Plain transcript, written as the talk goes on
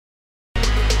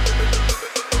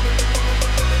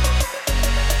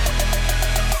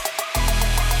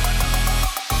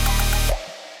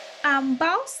I'm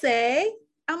bossy.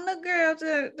 I'm the girl.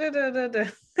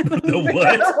 The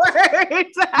what?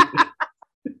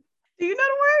 Do you know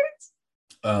the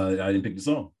words? I didn't pick the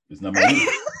song. It's not my name.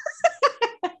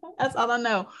 That's all I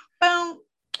know. Boom.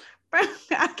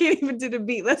 I can't even do the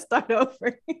beat. Let's start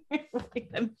over.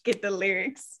 Let me get the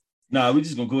lyrics. Nah, we're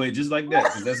just gonna go ahead just like that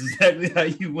because that's exactly how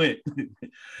you went.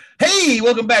 Hey,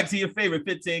 welcome back to your favorite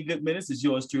 15 Good Minutes. It's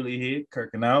yours truly here,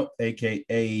 Kirking Out,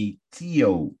 aka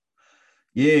Tio.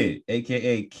 Yeah,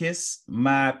 aka Kiss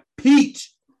My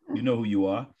Peach. You know who you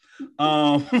are.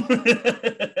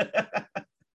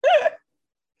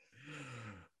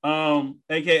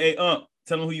 AKA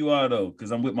tell them who you are though,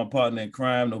 because I'm with my partner in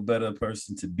crime, no better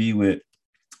person to be with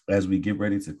as we get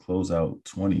ready to close out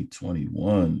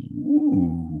 2021.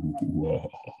 Ooh.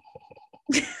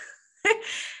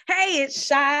 Hey, it's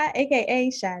Shy,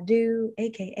 aka Shadu,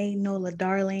 aka Nola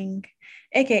Darling,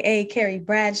 aka Carrie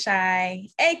Bradshaw,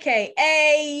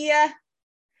 aka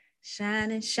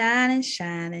Shining, shining,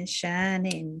 shining,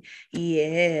 shining.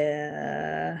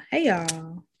 Yeah. Hey,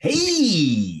 y'all.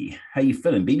 Hey, how you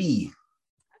feeling, baby?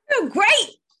 I feel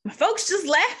great. My folks just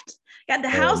left. Got the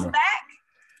house back.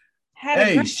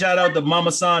 Hey, shout out to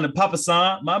Mama San and Papa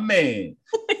San, my man.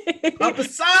 Papa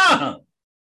San.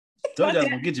 Told you I was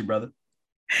gonna get you, brother.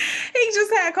 He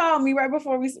just had called me right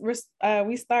before we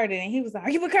started, and he was like, "Are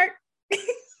you with Kirk?" I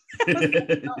was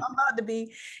like, "No, I'm about to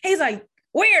be." He's like,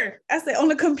 "Where?" I said, "On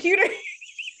the computer."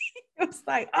 I was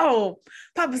like, "Oh,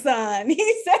 Papa San."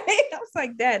 He said, "I was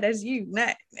like, Dad, that's you,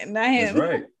 not him." That's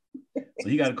right. So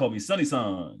he got to call me Sunny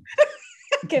San.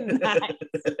 I cannot.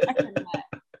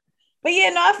 But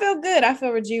yeah, no, I feel good. I feel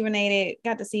rejuvenated.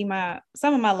 Got to see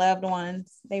some of my loved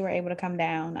ones. They were able to come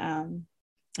down.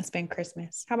 It's been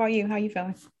Christmas. How about you? How you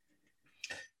feeling?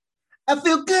 I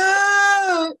feel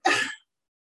good.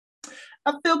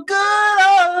 I feel good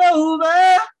all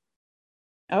over.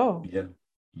 Oh, yeah.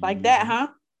 Like that, huh?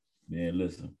 Man,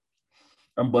 listen.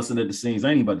 I'm busting at the seams.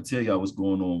 I ain't about to tell y'all what's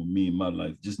going on with me in my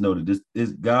life. Just know that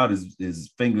this God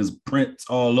is fingers prints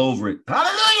all over it.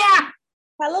 Hallelujah!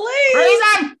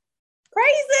 Hallelujah!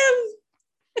 Praise him!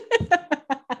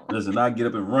 Listen, I get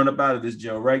up and run up out of this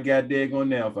jail right goddamn on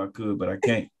now if I could, but I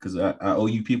can't because I owe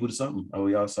you people to something. I owe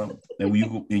y'all something, and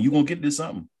you gonna get this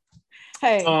something.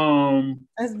 Hey,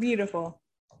 that's beautiful.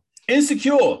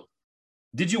 Insecure.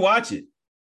 Did you watch it?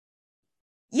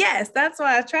 Yes, that's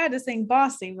why I tried to sing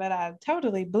Bossy, but I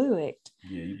totally blew it.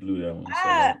 Yeah, you blew that one.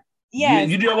 Yes.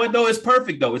 You know what though? It's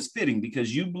perfect though. It's fitting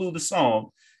because you blew the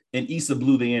song and Issa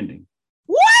blew the ending.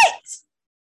 What?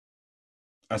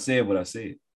 I said what I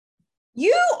said.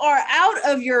 You are out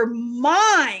of your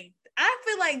mind. I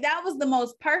feel like that was the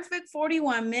most perfect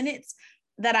 41 minutes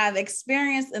that I've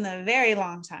experienced in a very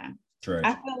long time. Trash.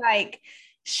 I feel like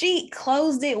she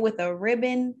closed it with a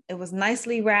ribbon. It was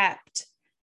nicely wrapped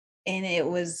and it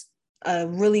was a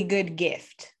really good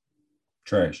gift.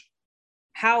 Trash.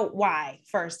 Why?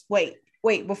 First, wait,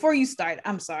 before you start,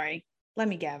 I'm sorry. Let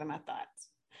me gather my thoughts.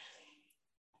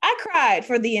 I cried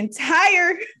for the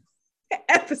entire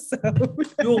episode.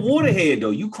 You're a waterhead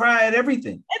though. You cry at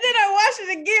everything. And then I watched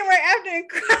it again right after and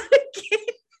cried again.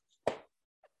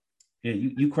 Yeah,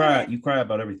 you cry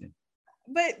about everything.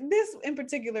 But this in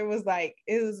particular was like,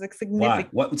 it was a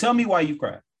significant. Why? What? Tell me why you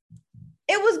cried.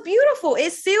 It was beautiful.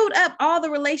 It sealed up all the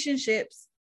relationships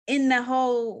in the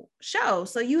whole show.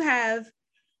 So you have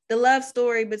the love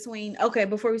story between, okay,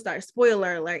 before we start,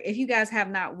 spoiler alert, if you guys have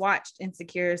not watched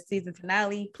Insecure season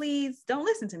finale, please don't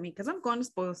listen to me because I'm going to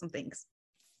spoil some things.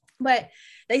 But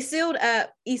they sealed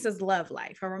up Issa's love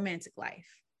life, her romantic life.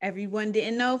 Everyone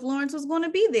didn't know if Lawrence was going to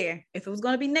be there, if it was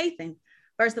going to be Nathan.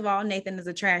 First of all, Nathan is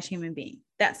a trash human being.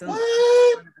 That's another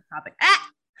topic.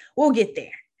 We'll get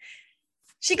there.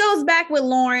 She goes back with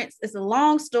Lawrence. It's a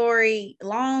long story,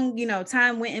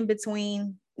 time went in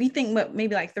between. We think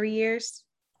maybe like 3 years.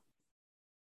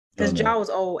 Because Ja was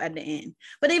old at the end.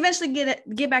 But they eventually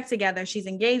get back together. She's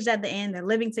engaged at the end. They're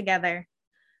living together.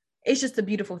 It's just a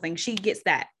beautiful thing. She gets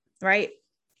that, right?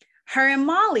 Her and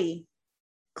Molly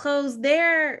closed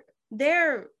their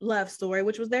love story,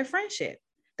 which was their friendship.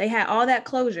 They had all that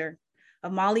closure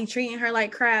of Molly treating her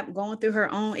like crap, going through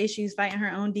her own issues, fighting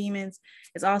her own demons.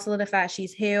 It's also the fact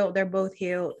she's healed. They're both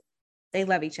healed. They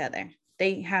love each other.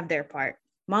 They have their part.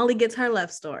 Molly gets her love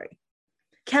story.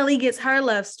 Kelly gets her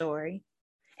love story.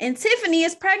 And Tiffany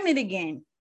is pregnant again.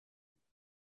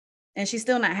 And she's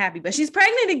still not happy, but she's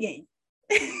pregnant again.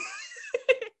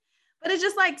 But it's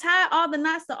just like tie all the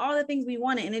knots to all the things we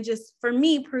wanted. And it just, for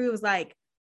me, proves like,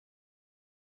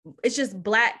 it's just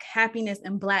Black happiness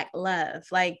and Black love.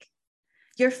 Like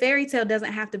your fairy tale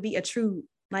doesn't have to be a true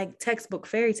like textbook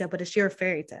fairy tale, but it's your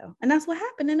fairy tale. And that's what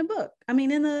happened in the book. I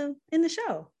mean, in the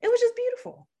show. It was just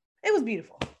beautiful. It was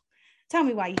beautiful. Tell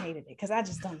me why you hated it, because I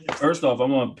just don't get it. First off, I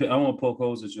want to poke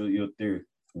holes at your theory.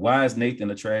 Why is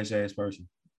Nathan a trash ass person?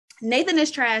 Nathan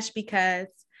is trash because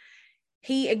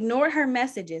he ignored her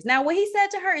messages. Now, what he said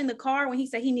to her in the car when he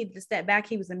said he needed to step back,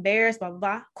 he was embarrassed, blah, blah,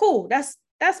 blah. Cool. That's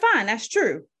fine. That's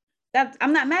true.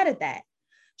 I'm not mad at that.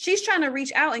 She's trying to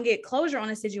reach out and get closure on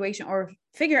a situation or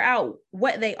figure out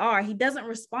what they are. He doesn't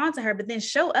respond to her, but then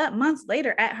show up months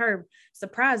later at her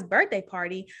surprise birthday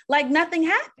party like nothing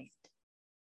happened.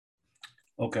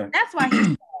 Okay. That's why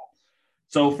he's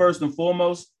So first and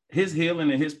foremost, his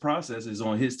healing and his process is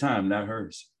on his time, not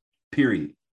hers.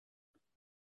 Period.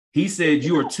 He said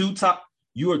you are too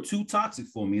toxic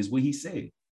for me, is what he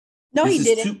said. No, he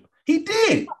didn't. He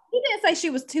did. He didn't say she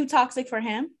was too toxic for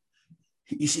him.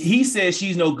 He said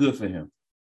she's no good for him.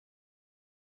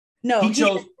 No, he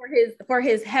chose for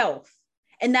his health.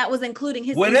 And that was including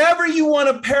his whatever you want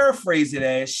to paraphrase it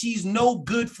as, she's no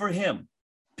good for him.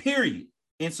 Period.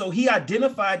 And so he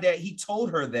identified that, he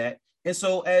told her that. And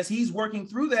so as he's working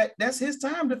through that, that's his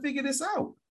time to figure this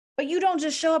out. But you don't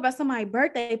just show up at somebody's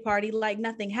birthday party like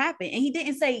nothing happened. And he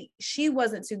didn't say she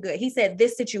wasn't too good. He said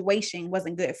this situation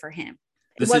wasn't good for him.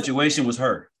 The situation was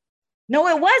her. No,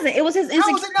 it wasn't. It was his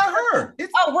insecurities. How was it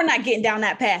not her? We're not getting down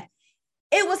that path.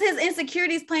 It was his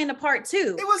insecurities playing a part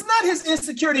too. It was not his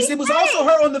insecurities. It was also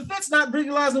her on the fence, not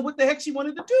realizing what the heck she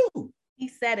wanted to do. He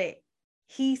said it.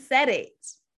 He said it.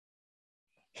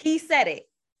 He said it.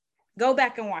 Go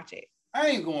back and watch it. I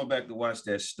ain't going back to watch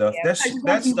that stuff. Yeah,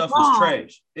 that stuff was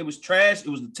trash. It was trash. It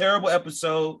was a terrible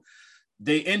episode.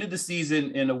 They ended the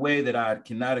season in a way that I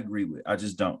cannot agree with. I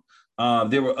just don't.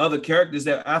 There were other characters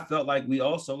that I felt like we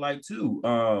also liked too.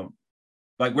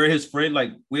 Like where his friend,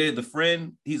 like where the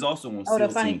friend, he's also on. Oh, the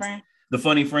funny friend. The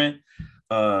funny friend.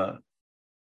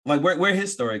 Like where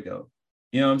his story go?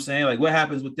 You know what I'm saying? Like what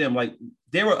happens with them? Like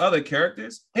there were other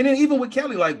characters, and then even with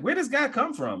Kelly, like where does guy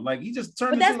come from? Like he just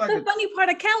turned. But that's the funny part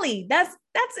of Kelly. That's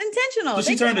intentional. So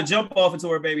she turned a jump off into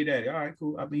her baby daddy. All right,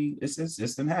 cool. I mean, it's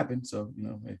didn't happen. So you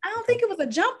know. Hey, I don't think it was a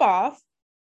jump off.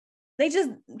 They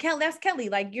just Kelly. That's Kelly.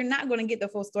 Like you're not going to get the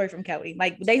full story from Kelly.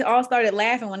 Like they all started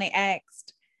laughing when they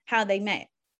asked how they met.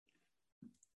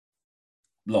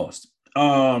 Lost.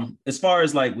 As far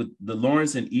as like with the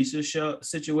Lawrence and Issa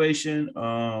situation,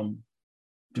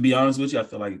 to be honest with you, I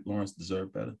feel like Lawrence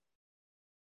deserved better.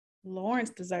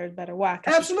 Lawrence deserved better. Why?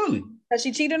 Absolutely. Because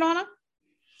she cheated on him?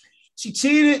 She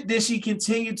cheated. Then she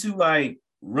continued to like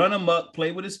run him up,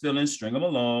 play with his feelings, string him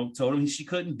along, told him she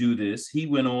couldn't do this. He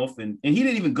went off and he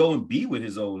didn't even go and be with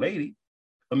his old lady.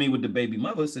 I mean, with the baby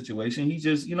mother situation, he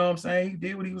just, you know what I'm saying? He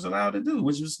did what he was allowed to do,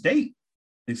 which was date,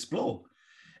 explore.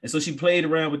 And so she played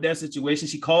around with that situation.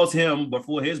 She calls him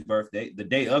before his birthday, the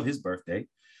day of his birthday.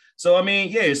 So, I mean,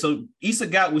 yeah, so Issa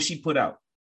got what she put out.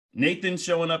 Nathan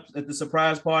showing up at the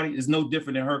surprise party is no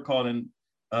different than her calling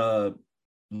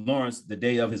Lawrence the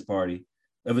day of his party,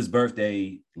 of his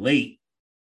birthday, late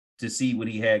to see what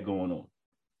he had going on.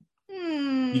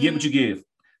 You get what you give.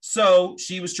 So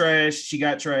she was trash. She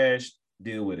got trashed.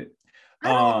 Deal with it.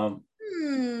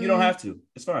 You don't have to.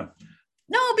 It's fine.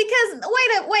 No, because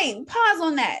wait, pause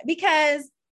on that. Because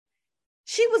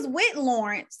she was with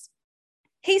Lawrence.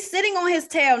 He's sitting on his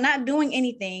tail, not doing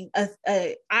anything.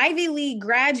 A Ivy League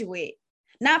graduate,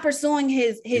 not pursuing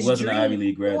his He wasn't dream. an Ivy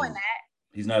League graduate.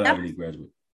 He's not an Ivy League graduate.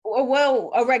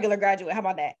 Well, a regular graduate. How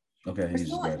about that? Okay.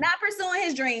 Not pursuing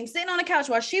his dream, sitting on the couch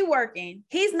while she working.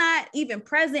 He's not even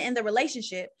present in the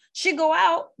relationship. She go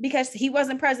out because he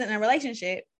wasn't present in a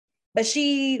relationship, but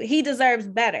he deserves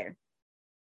better.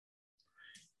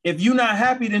 If you're not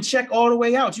happy, then check all the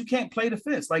way out. You can't play the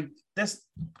fence. Like that's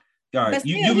all right.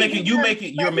 You're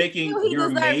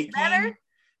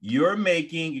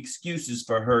making excuses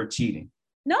for her cheating.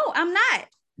 No, I'm not.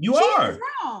 You are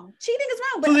wrong. Cheating is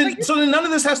wrong. So then none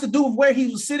of this has to do with where he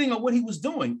was sitting or what he was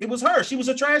doing. It was her. She was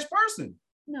a trash person.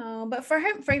 No, but for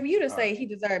you to say he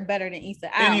deserved better than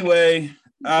Issa. Anyway,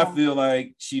 I feel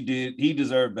like he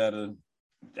deserved better.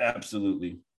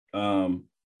 Absolutely.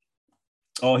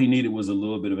 All he needed was a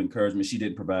little bit of encouragement. She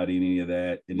didn't provide any of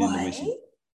that. And then the way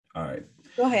all right.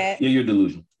 Go ahead. Yeah, you're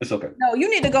delusional. It's okay. No, you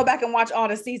need to go back and watch all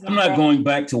the seasons. I'm not going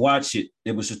back to watch it.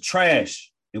 It was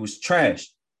trash. It was trash.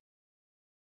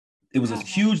 It was a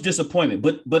huge disappointment.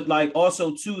 But like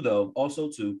also too,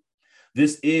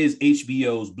 this is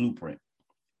HBO's blueprint.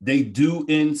 They do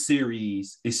end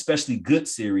series, especially good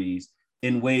series,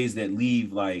 in ways that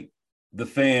leave like the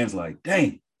fans like,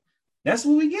 dang, that's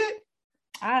what we get.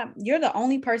 You're the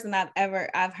only person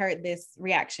I've heard this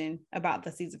reaction about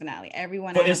the season finale.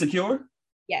 Everyone for Insecure?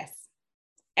 Yes.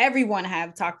 everyone I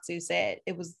have talked to said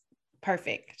it was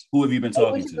perfect. Who have you been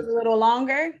talking It was to? a little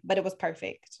longer, but it was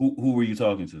perfect. Who were you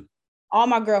talking to? All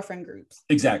my girlfriend groups.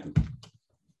 Exactly.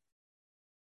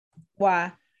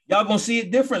 Why? Y'all gonna see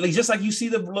it differently, just like you see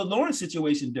the Lawrence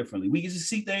situation differently. We can just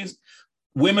see things.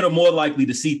 Women are more likely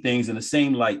to see things in the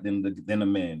same light than a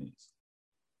man is,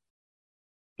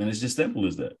 and it's just simple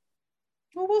as that.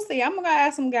 Well, we'll see. I'm gonna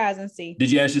ask some guys and see.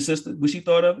 Did you ask your sister what she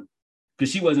thought of it?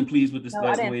 Because she wasn't pleased with this. No,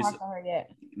 I didn't talk to her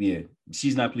yet. Yeah,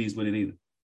 she's not pleased with it either.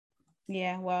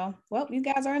 Yeah, well, you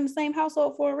guys are in the same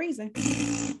household for a reason.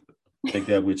 Take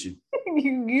that with you.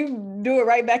 you do it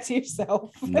right back to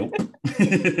yourself. Nope. But at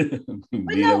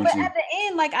the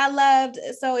end, like I loved.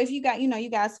 So if you got, you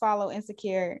guys follow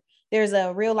Insecure. There's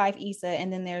a real life Issa,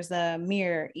 and then there's a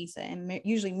mirror Issa, and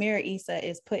usually mirror Issa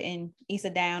is putting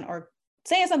Issa down or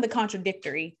saying something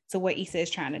contradictory to what Issa is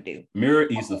trying to do. Mirror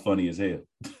Issa funny as hell.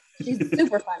 She's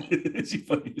super funny. She's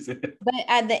funny as hell. But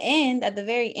at the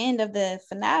very end of the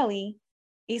finale,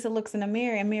 Issa looks in the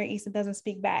mirror and mirror Issa doesn't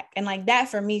speak back. And like that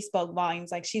for me spoke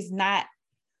volumes. Like she's not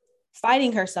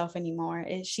fighting herself anymore.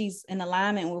 She's in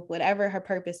alignment with whatever her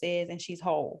purpose is and she's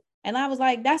whole. And I was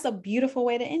like, that's a beautiful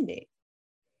way to end it.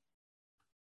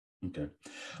 Okay.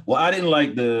 Well, I didn't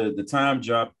like the time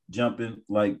jumping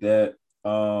like that.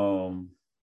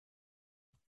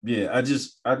 Yeah, I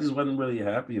just wasn't really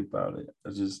happy about it.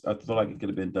 I feel like it could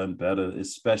have been done better,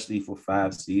 especially for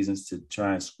 5 seasons. To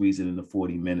try and squeeze it into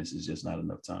 40 minutes is just not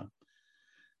enough time.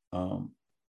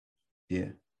 Yeah.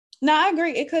 No, I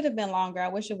agree. It could have been longer. I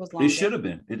wish it was longer. It should have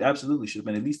been. It absolutely should have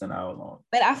been at least an hour long.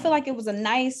 But I feel like it was a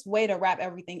nice way to wrap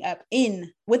everything up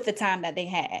in with the time that they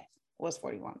had was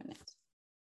 41 minutes.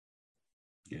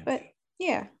 Yeah. But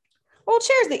yeah. Well,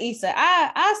 cheers to Issa.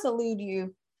 I salute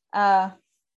you,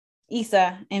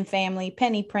 Issa and family,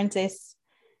 Penny Prentice,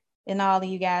 and all of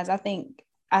you guys. I think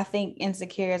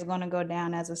Insecure is going to go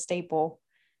down as a staple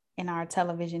in our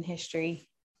television history.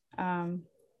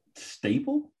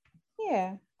 Staple?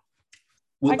 Yeah.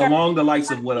 Like along the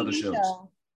likes of what other shows?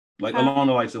 Like along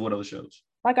the likes of what other shows?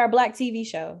 Like our Black TV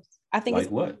shows. I think like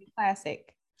it's what?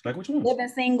 Classic. Like which one? Living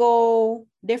Single,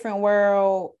 Different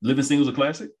World. Living Single's a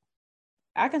classic?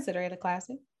 I consider it a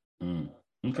classic.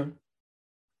 Okay.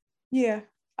 Yeah,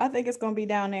 I think it's gonna be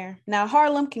down there. Now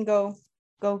Harlem can go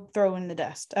throw in the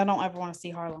dust. I don't ever want to see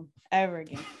Harlem ever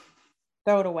again.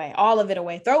 Throw it away, all of it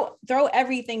away. Throw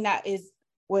everything that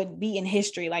would be in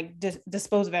history, like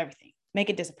dispose of everything, make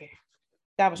it disappear.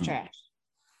 That was trash.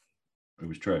 It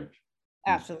was trash.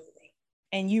 Absolutely.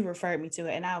 And you referred me to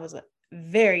it, and I was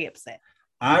very upset.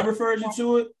 I referred you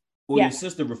to it, or your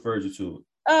sister referred you to it?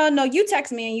 No, you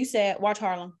texted me and you said watch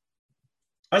Harlem.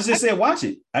 I just said watch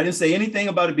it. I didn't say anything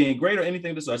about it being great or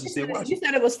anything. So I just said watch it. You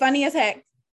said it was funny as heck.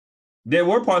 There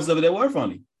were parts of it that were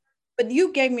funny. But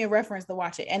you gave me a reference to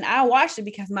watch it, and I watched it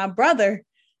because my brother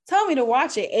told me to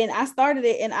watch it, and I started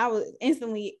it, and I was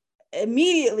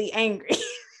immediately angry.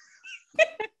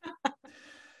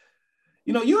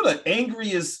 You're the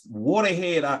angriest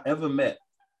waterhead I ever met.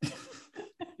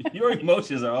 Your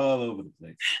emotions are all over the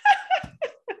place.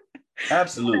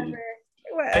 Absolutely.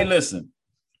 Whatever. Hey, listen.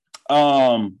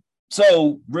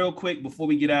 So real quick before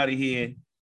we get out of here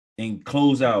and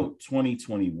close out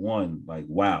 2021, like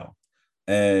wow,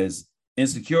 as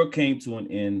Insecure came to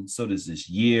an end, so does this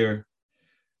year.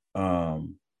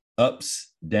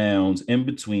 Ups, downs, in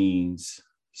betweens,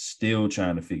 still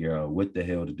trying to figure out what the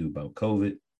hell to do about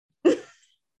COVID.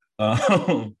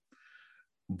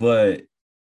 But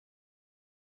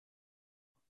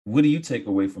what do you take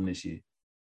away from this year?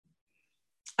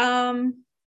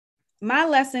 My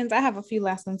lessons, I have a few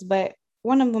lessons, but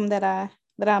one of them that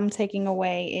I'm taking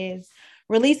away is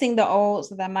releasing the old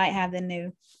so that I might have the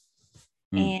new.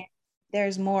 And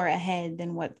there's more ahead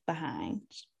than what's behind.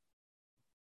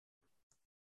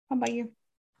 How about you?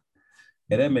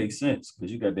 Yeah, that makes sense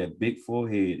because you got that big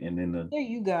forehead and then the. There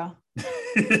you go.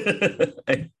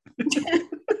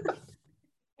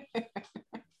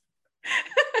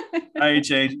 I ain't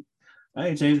changing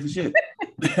for shit.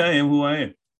 I am who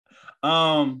I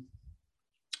am.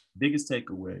 Biggest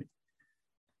takeaway.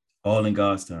 All in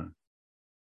God's time.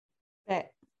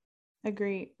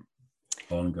 Agreed.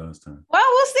 All in God's time. Well,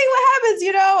 we'll see what happens.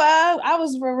 I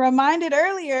was reminded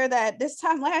earlier that this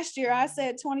time last year I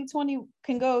said 2020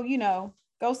 can go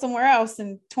somewhere else,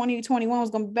 and 2021 was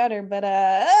gonna be better, but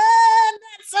not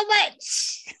so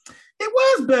much. It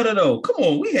was better though. Come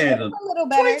on, we had a little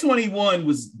better. 2021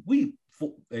 was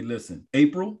hey, listen,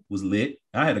 April was lit.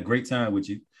 I had a great time with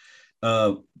you.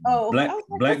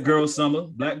 Black Girl Summer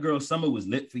was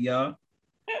lit for y'all.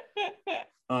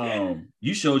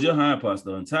 You showed your hind parts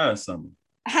the entire summer.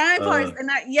 Hind parts, and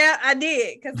I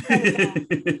did.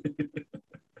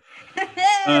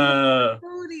 Uh,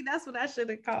 Booty. That's what I should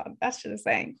have called. I should have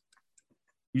sang.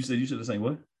 you should have sang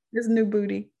what? This new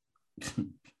booty. Pretty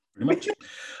much.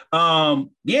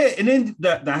 Yeah, and then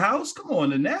the house. Come on,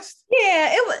 the nest. Yeah,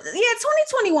 it was. Yeah,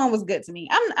 2021 was good to me.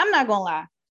 I'm not gonna lie.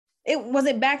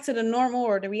 It back to the normal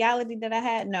or the reality that I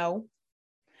had? No,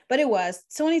 but it was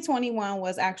 2021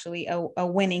 was actually a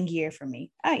winning year for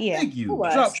me. Yeah, thank you.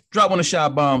 Drop one of Shy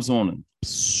bombs on them.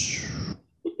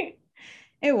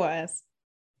 It was.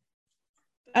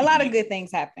 A lot of good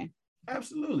things happened.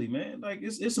 Absolutely, man. Like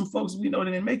it's some folks we know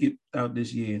that didn't make it out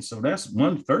this year. And so that's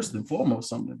one, first and foremost,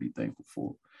 something to be thankful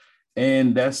for.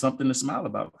 And that's something to smile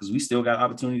about because we still got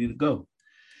opportunity to go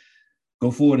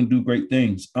forward and do great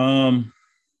things.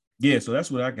 Yeah, so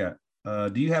that's what I got.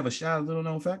 Do you have a Shy little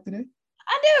known fact today?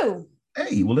 I do.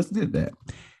 Hey, well, let's do that.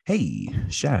 Hey,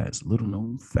 Shy's little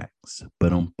known facts.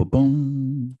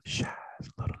 Ba-dum-ba-boom. Shy's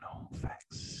little known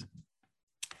facts.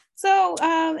 So,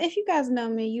 if you guys know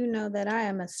me, you know that I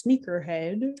am a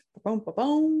sneakerhead.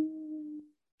 Boom.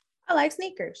 I like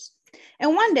sneakers.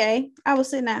 And one day I was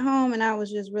sitting at home and I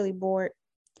was just really bored.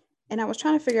 And I was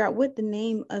trying to figure out what the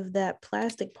name of that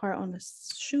plastic part on the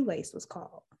shoelace was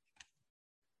called.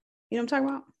 You know what I'm talking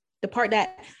about? The part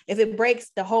that if it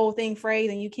breaks, the whole thing frays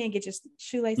and you can't get your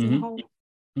shoelace in the hole.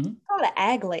 It's called an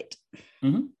aglet.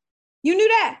 You knew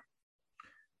that?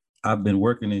 I've been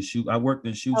working in I worked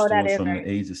in shoe stores from the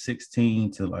age of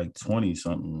 16 to like 20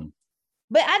 something.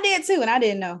 But I did too, and I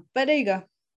didn't know. But there you go.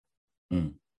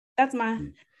 That's my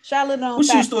Charlotte on. What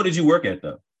shoe store did you work at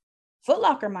though? Foot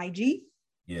Locker, my G.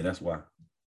 Yeah, that's why.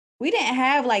 We didn't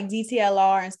have like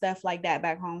DTLR and stuff like that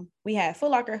back home. We had Foot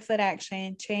Locker, Foot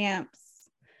Action, Champs.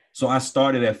 So I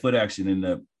started at Foot Action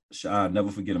in I'll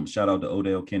never forget him. Shout out to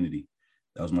Odell Kennedy.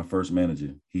 That was my first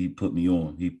manager. He put me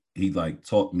on. He like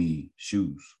taught me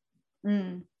shoes.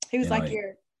 He was like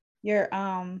your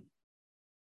Mr.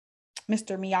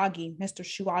 Miyagi, Mr.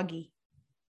 Shuagi.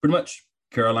 Pretty much.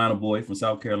 Carolina boy from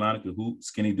South Carolina, could hoop,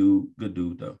 skinny dude, good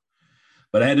dude though.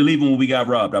 But I had to leave him when we got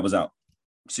robbed. I was out.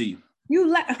 See you.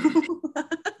 Yeah,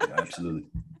 absolutely.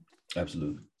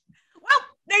 Well,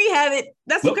 there you have it.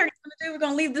 That's what Kirk's gonna do. We're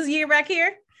gonna leave this year back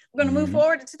here. We're gonna move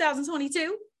forward to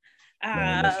 2022.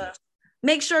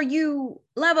 Make sure you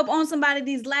love up on somebody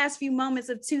these last few moments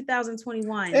of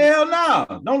 2021. Hell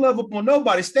no. Don't love up on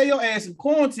nobody. Stay your ass in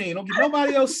quarantine. Don't get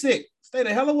nobody else sick. Stay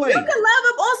the hell away. You can love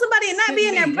up on somebody and not be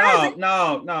in their presence.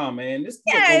 No, man. This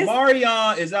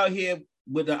Omarion is out here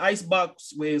with the ice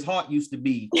box where his heart used to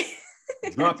be,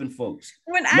 dropping folks.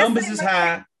 Numbers is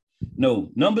high.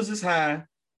 No, numbers is high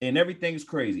and everything's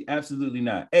crazy. Absolutely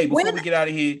not. Hey, before we get out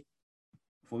of here,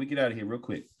 real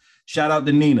quick. Shout out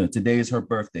to Nina. Today is her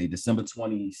birthday, December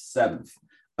 27th.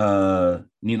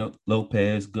 Nina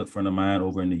Lopez, good friend of mine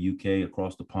over in the UK,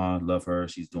 across the pond. Love her.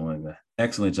 She's doing an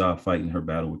excellent job fighting her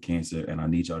battle with cancer, and I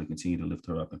need y'all to continue to lift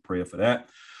her up in prayer for that.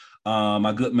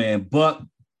 My good man Buck,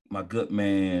 my good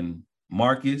man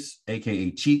Marcus,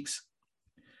 aka Cheeks.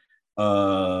 Who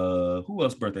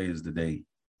else birthday is today?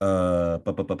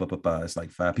 It's like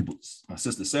 5 people. My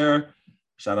sister Sarah,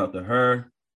 shout out to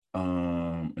her.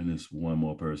 And there's one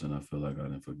more person I feel like I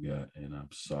didn't forget, and I'm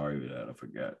sorry that I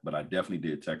forgot, but I definitely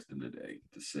did text him today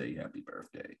to say happy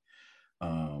birthday.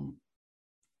 And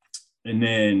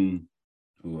then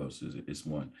who else is it? It's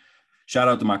one. Shout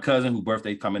out to my cousin whose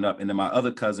birthday coming up, and then my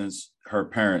other cousins, her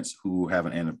parents who have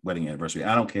an wedding anniversary.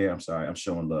 I don't care. I'm sorry. I'm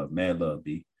showing love. Mad love,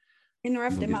 B.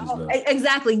 Interrupted my whole.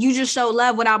 Exactly. You just show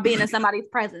love without being in somebody's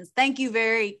presence. Thank you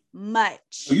very much.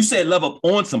 So you said love up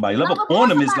on somebody. Love up on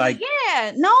them is like.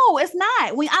 Yeah, no, it's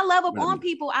not. When I love up on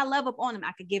people, I love up on them.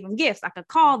 I could give them gifts. I could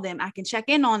call them. I can check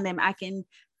in on them. I can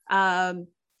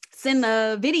send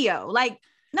a video. Like,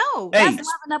 no, that's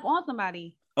loving up on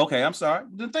somebody. Okay, I'm sorry.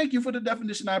 Then thank you for the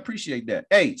definition. I appreciate that.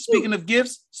 Hey, speaking of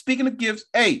gifts,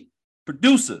 hey,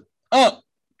 producer, I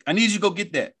need you to go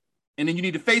get that. And then you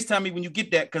need to FaceTime me when you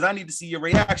get that because I need to see your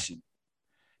reaction.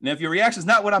 Now, if your reaction is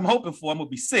not what I'm hoping for, I'm going to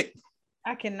be sick.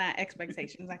 I cannot.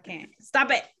 Expectations. I can't.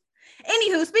 Stop it.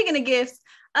 Anywho, speaking of gifts,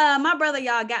 my brother,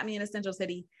 y'all got me an Essential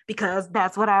City because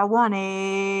that's what I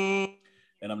wanted.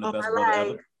 And I'm the best brother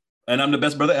ever. And I'm the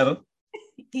best brother ever.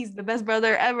 He's the best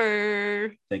brother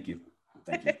ever. Thank you.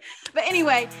 But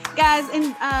anyway, guys,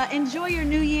 enjoy your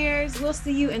New Year's. We'll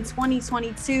see you in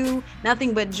 2022.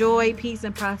 Nothing but joy, peace,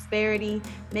 and prosperity.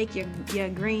 Make your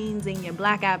greens and your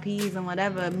black-eyed peas and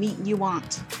whatever meat you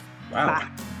want. Wow. Bye.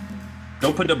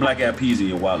 Don't put the black-eyed peas in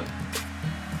your wallet.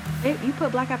 You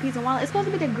put black-eyed peas in wallet. It's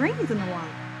supposed to be the greens in the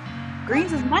wallet.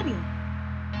 Greens is money.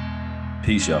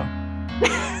 Peace, y'all.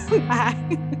 Bye.